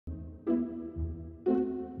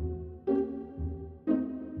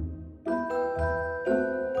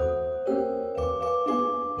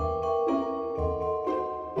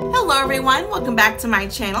Hello everyone, welcome back to my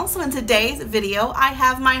channel. So in today's video, I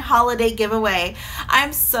have my holiday giveaway.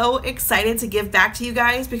 I'm so excited to give back to you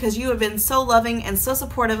guys because you have been so loving and so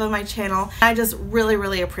supportive of my channel. I just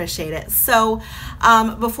really appreciate it. So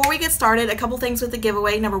before we get started, a couple things with the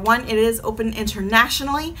giveaway. Number one, it is open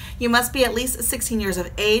internationally. You must be at least 16 years of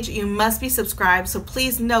age. You must be subscribed. So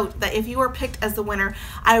please note that if you are picked as the winner,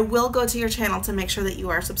 I will go to your channel to make sure that you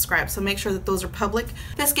are subscribed. So make sure that those are public.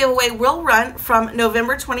 This giveaway will run from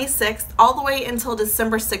November 26th all the way until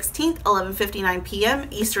December 16th, 11:59 p.m.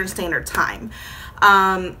 Eastern Standard Time.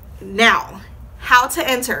 Now, how to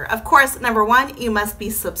enter. Of course, number one, you must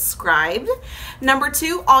be subscribed. Number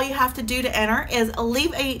two, all you have to do to enter is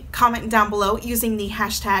leave a comment down below using the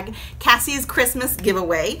hashtag Cassie's Christmas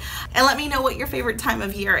giveaway and let me know what your favorite time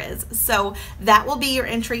of year is. So that will be your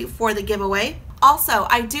entry for the giveaway. Also,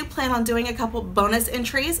 I do plan on doing a couple bonus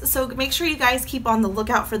entries, so make sure you guys keep on the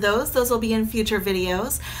lookout for those. Those will be in future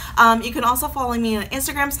videos. You can also follow me on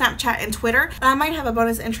Instagram, Snapchat, and Twitter. And I might have a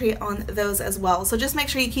bonus entry on those as well. So just make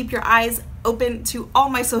sure you keep your eyes open to all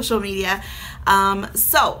my social media.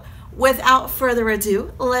 So without further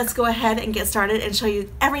ado, let's go ahead and get started and show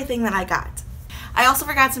you everything that I got. I also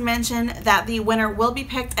forgot to mention that the winner will be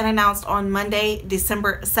picked and announced on Monday,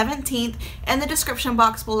 December 17th in the description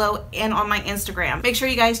box below and on my Instagram. Make sure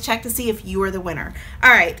you guys check to see if you are the winner.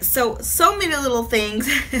 Alright, so many little things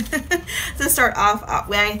to start off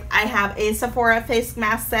with. I have a Sephora face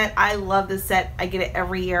mask set. I love this set. I get it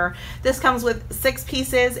every year. This comes with 6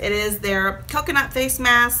 pieces. It is their coconut face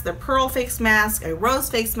mask, their pearl face mask, a rose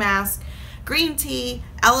face mask, green tea,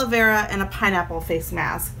 aloe vera, and a pineapple face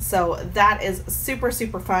mask. So that is super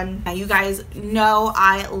fun. Now you guys know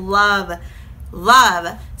I love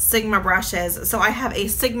Sigma brushes. So I have a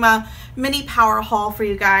Sigma mini power haul for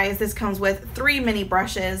you guys. This comes with 3 mini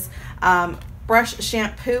brushes, brush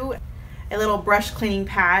shampoo, a little brush cleaning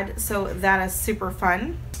pad. So that is super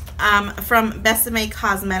fun. From Besame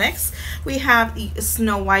Cosmetics, we have the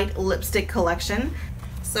Snow White lipstick collection.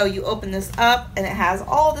 So you open this up and it has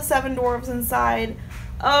all the 7 dwarfs inside.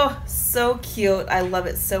 Oh, so cute. I love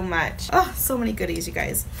it so much. Oh, so many goodies, you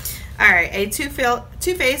guys. All right, a Too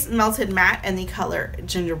Faced Melted Matte in the color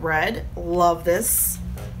Gingerbread. Love this.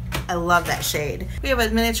 I love that shade. We have a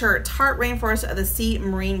miniature Tarte Rainforest of the Sea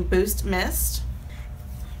Marine Boost Mist.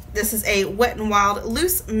 This is a Wet n Wild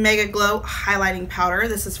Loose Mega Glow Highlighting Powder.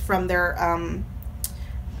 This is from their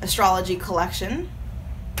Astrology collection.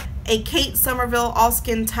 A Kate Somerville All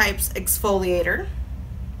Skin Types Exfoliator.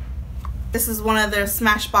 This is one of their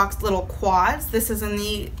Smashbox little quads. This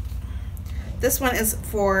one is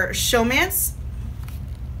for showmance.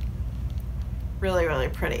 Really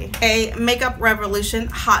pretty. A Makeup Revolution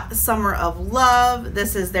Hot Summer of Love.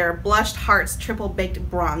 This is their Blushed Hearts Triple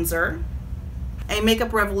Baked Bronzer. A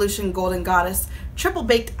Makeup Revolution Golden Goddess Triple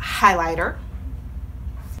Baked Highlighter.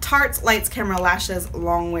 Tarte's Lights Camera Lashes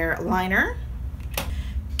Longwear Liner.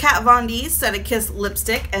 Kat Von D Set a Kiss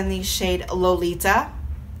lipstick in the shade Lolita.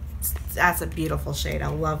 That's a beautiful shade. I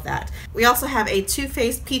love that. We also have a Too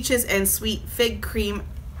Faced Peaches and Sweet Fig Cream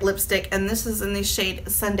lipstick, and this is in the shade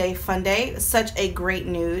Sunday Funday. Such a great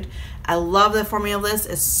nude. I love the formula of this.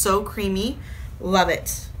 It's so creamy. Love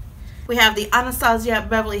it. We have the Anastasia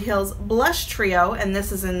Beverly Hills Blush Trio, and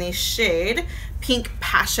this is in the shade Pink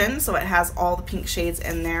Passion, so it has all the pink shades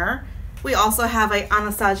in there. We also have a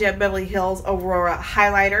Anastasia Beverly Hills Aurora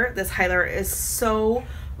highlighter. This highlighter is so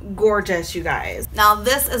gorgeous, you guys. Now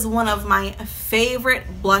this is one of my favorite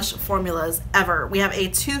blush formulas ever. We have a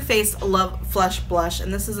Too Faced Love Flush Blush,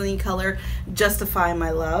 and this is in the color Justify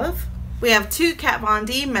My Love. We have 2 Kat Von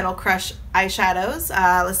D Metal Crush eyeshadows.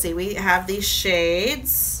 Let's see, we have these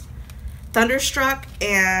shades Thunderstruck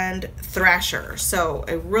and Thrasher. So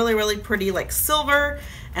a really pretty like silver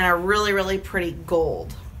and a really pretty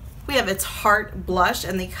gold. We have a Tarte blush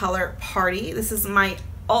in the color Party. This is my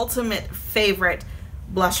ultimate favorite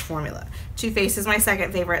blush formula. Too Faced is my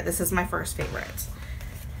second favorite. This is my first favorite.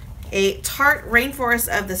 A Tarte Rainforest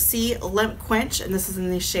of the Sea Limp Quench, and this is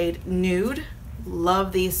in the shade Nude.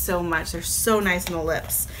 Love these so much. They're so nice on the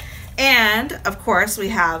lips. And of course we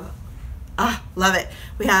have, love it.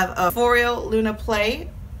 We have a Foreo Luna Play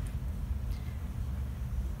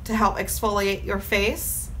to help exfoliate your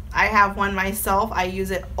face. I have one myself. I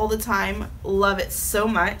use it all the time. Love it so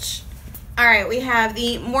much. Alright, we have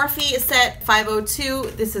the Morphe Set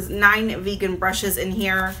 502. This is 9 vegan brushes in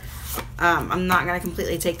here. I'm not going to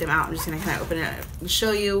completely take them out. I'm just going to kind of open it and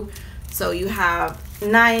show you. So you have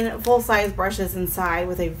 9 full-size brushes inside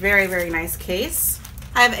with a very nice case.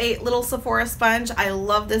 I have a little Sephora sponge. I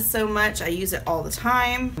love this so much. I use it all the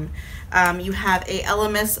time. You have a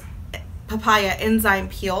Elemis Papaya Enzyme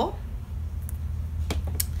Peel.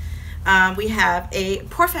 We have a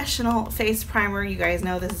professional face primer. You guys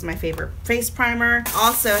know this is my favorite face primer.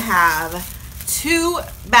 Also have 2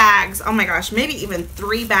 bags, oh my gosh, maybe even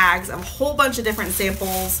 3 bags of a whole bunch of different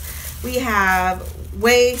samples. We have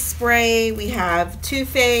Way spray, we have Too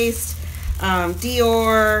Faced,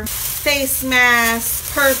 Dior, face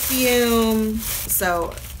mask, perfume,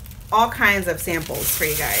 so all kinds of samples for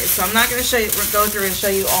you guys. So I'm not going to go through and show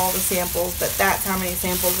you all the samples, but that's how many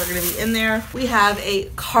samples are going to be in there. We have a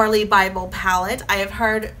Carly Bible palette. I have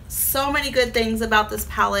heard so many good things about this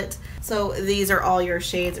palette. So these are all your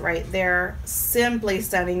shades right there. Simply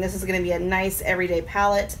stunning. This is going to be a nice everyday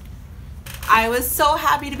palette. I was so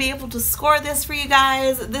happy to be able to score this for you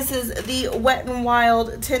guys. This is the Wet n Wild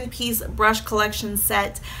 10-piece brush collection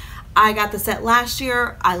set. I got the set last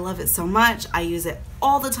year. I love it so much. I use it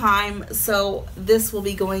all the time. So this will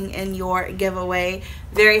be going in your giveaway.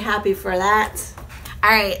 Very happy for that. All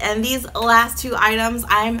right, and these last 2 items,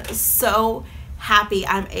 I'm so happy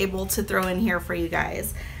I'm able to throw in here for you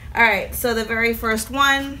guys. All right, so the very first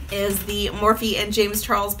one is the Morphe and James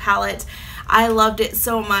Charles palette. I loved it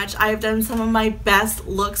so much. I've done some of my best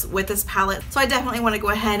looks with this palette, so I definitely want to go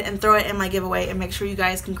ahead and throw it in my giveaway and make sure you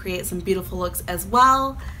guys can create some beautiful looks as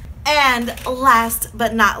well. And last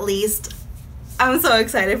but not least, I'm so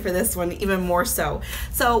excited for this one, even more so.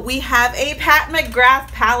 So we have a Pat McGrath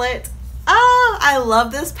palette. Oh, I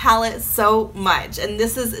love this palette so much, and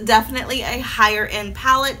this is definitely a higher end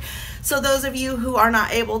palette. So those of you who are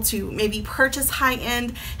not able to maybe purchase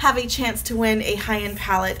high-end have a chance to win a high-end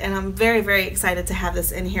palette, and I'm very, very excited to have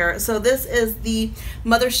this in here. So this is the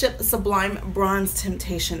Mothership Sublime Bronze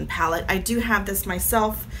Temptation palette. I do have this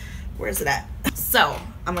myself. Where's it at? So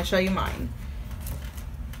I'm gonna show you mine.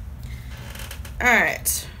 All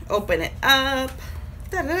right, open it up.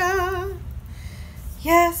 Da-da-da.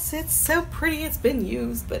 Yes, it's so pretty. It's been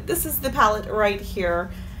used, but this is the palette right here.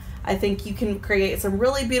 I think you can create some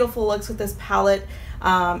really beautiful looks with this palette,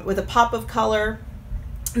 with a pop of color,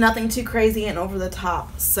 nothing too crazy and over the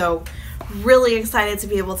top. So really excited to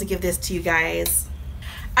be able to give this to you guys.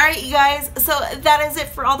 All right, you guys, so that is it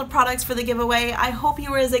for all the products for the giveaway. I hope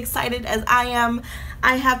you were as excited as I am.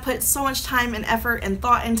 I have put so much time and effort and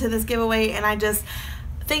thought into this giveaway, and I just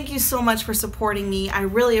thank you so much for supporting me. I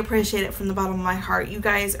really appreciate it from the bottom of my heart. You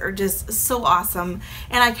guys are just so awesome,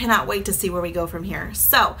 and I cannot wait to see where we go from here.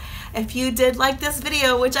 So if you did like this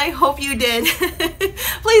video, which I hope you did,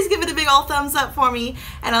 please give it a big old thumbs up for me,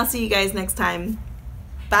 and I'll see you guys next time.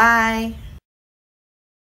 Bye.